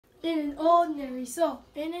In an ordinary soul,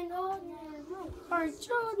 in an ordinary room, our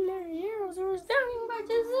extraordinary heroes are standing by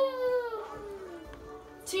the zoo.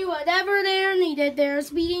 To whatever they are needed, they are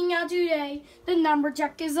speeding out today. The number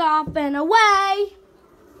check is off and away.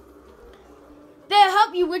 They'll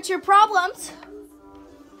help you with your problems.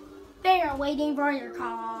 They are waiting for your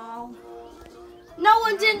call. No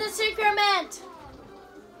one's in the secret.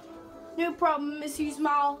 No problem, Miss You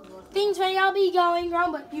Small. Things may all be going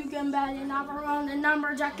wrong, but you can bet it not for long. The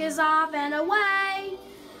number jack is off and away.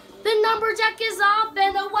 The number jack is off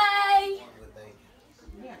and away.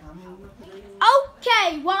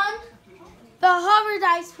 Okay, one. The hover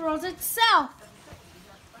dice rolls itself.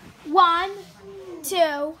 1,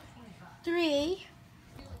 2, 3,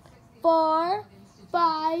 4,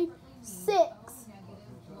 5, 6.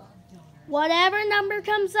 Whatever number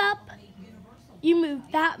comes up, you move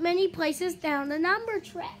that many places down the number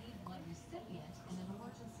track.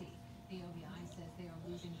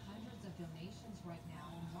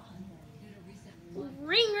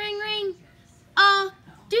 Ring, ring, ring.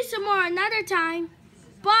 Do some more another time.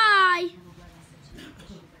 Bye.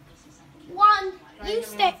 1. You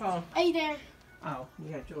stay. Hey there. Oh,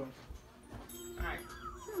 you got yours.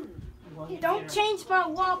 Alright. Don't change my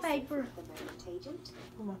wallpaper.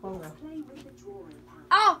 Put my phone up.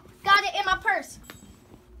 Oh, got it in my purse.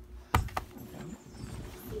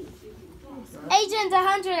 Agent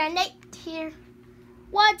 108 here.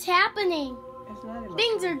 What's happening?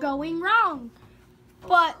 Things are going wrong,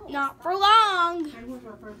 but not for long. Hey, where's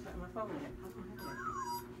my purse? My phone at?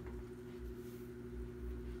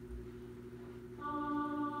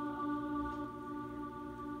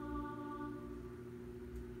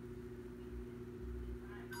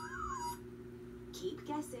 Keep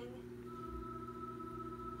guessing.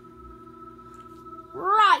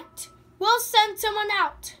 Right. We'll send someone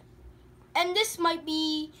out. And this might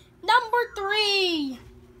be number 3.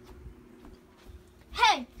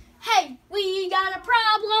 Hey, we got a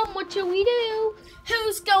problem. What should we do?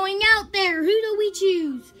 Who's going out there? Who do we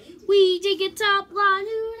choose? We take a top line.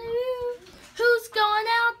 Who's going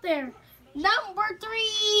out there? Number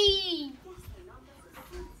 3.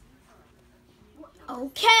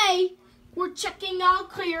 Okay, we're checking all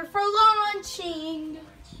clear for launching.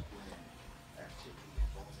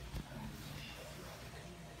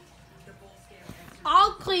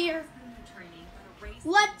 All clear.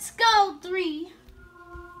 Let's go, 3.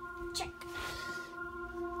 Check.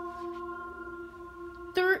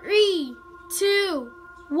 3, 2,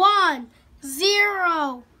 1,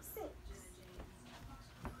 0.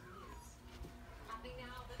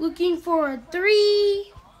 Looking for a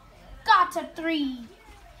 3. Got a 3.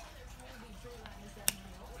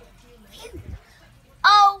 Phew.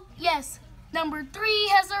 Oh, yes. Number 3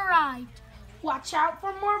 has arrived. Watch out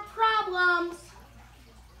for more problems.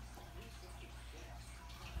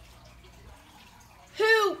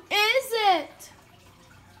 Who is it?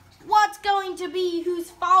 What's going to be who's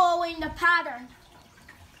following the pattern?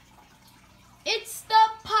 It's the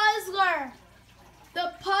puzzler.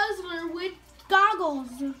 The puzzler with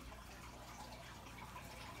goggles.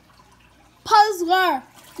 Puzzler,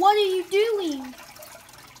 what are you doing?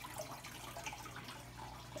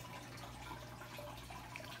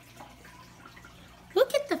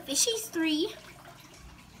 Look at the fishies 3.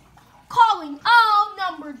 Calling all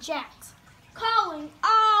numberjacks. Calling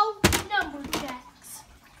all numberjacks.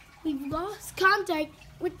 We've lost contact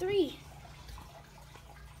with 3.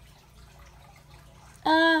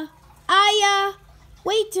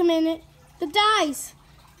 Wait a minute. The dice.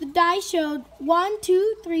 The dice showed 1,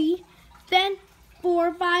 2, 3, then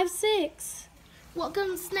 4, 5, 6. What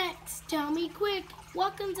comes next? Tell me quick.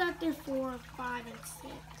 What comes after 4, 5, and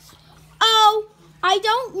 6? Oh, I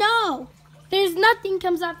don't know. There's nothing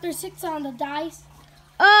comes after 6 on the dice.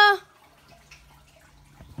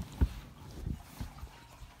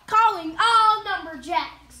 Calling all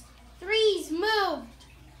numberjacks. 3's moved.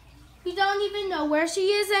 We don't even know where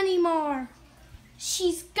she is anymore.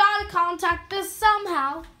 She's got to contact us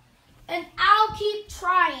somehow, and I'll keep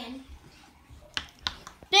trying.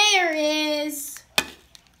 There is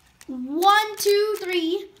 1, 2,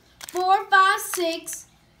 3, 4, 5, 6,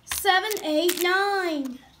 7, 8,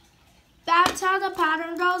 9. That's how the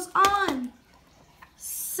pattern goes on.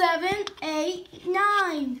 7, 8,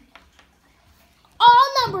 9. All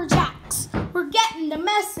numberjacks, we're getting the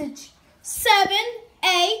message. 7,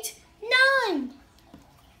 8, 9.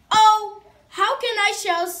 Oh, how can I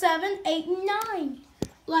show 7, 8, and 9?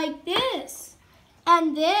 Like this,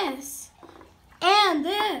 and this, and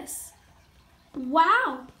this.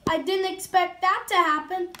 Wow, I didn't expect that to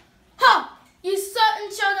happen. Huh, you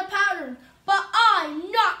couldn't show the pattern, but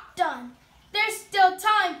I'm not done. There's still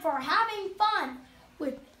time for having fun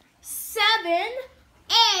with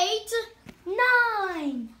 8,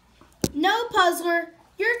 9. No, puzzler,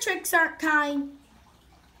 your tricks aren't kind.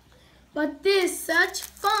 But this is such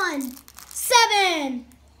fun. 7,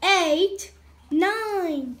 8,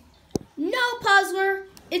 9. No, puzzler,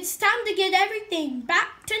 it's time to get everything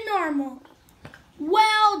back to normal.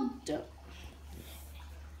 Well done.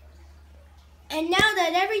 And now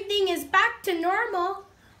that everything is back to normal,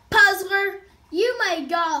 puzzler, you may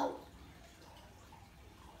go.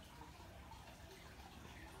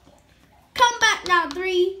 Come back now,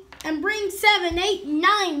 3, and bring 7, 8, and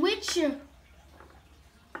 9 with you.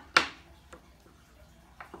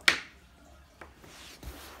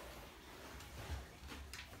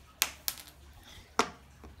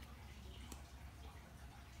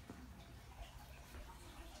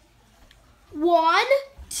 One,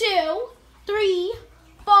 2, 3,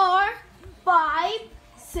 4, 5,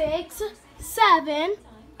 6, 7,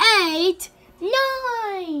 8,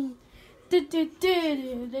 9.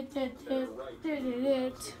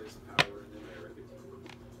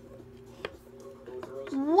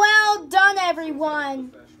 Well done,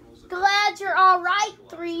 everyone. Glad you're all right,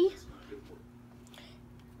 3.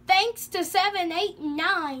 Thanks to 7, 8, and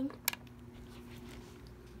 9.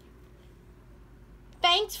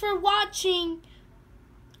 Thanks for watching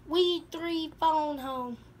We 3 Phone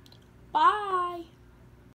Home. Bye.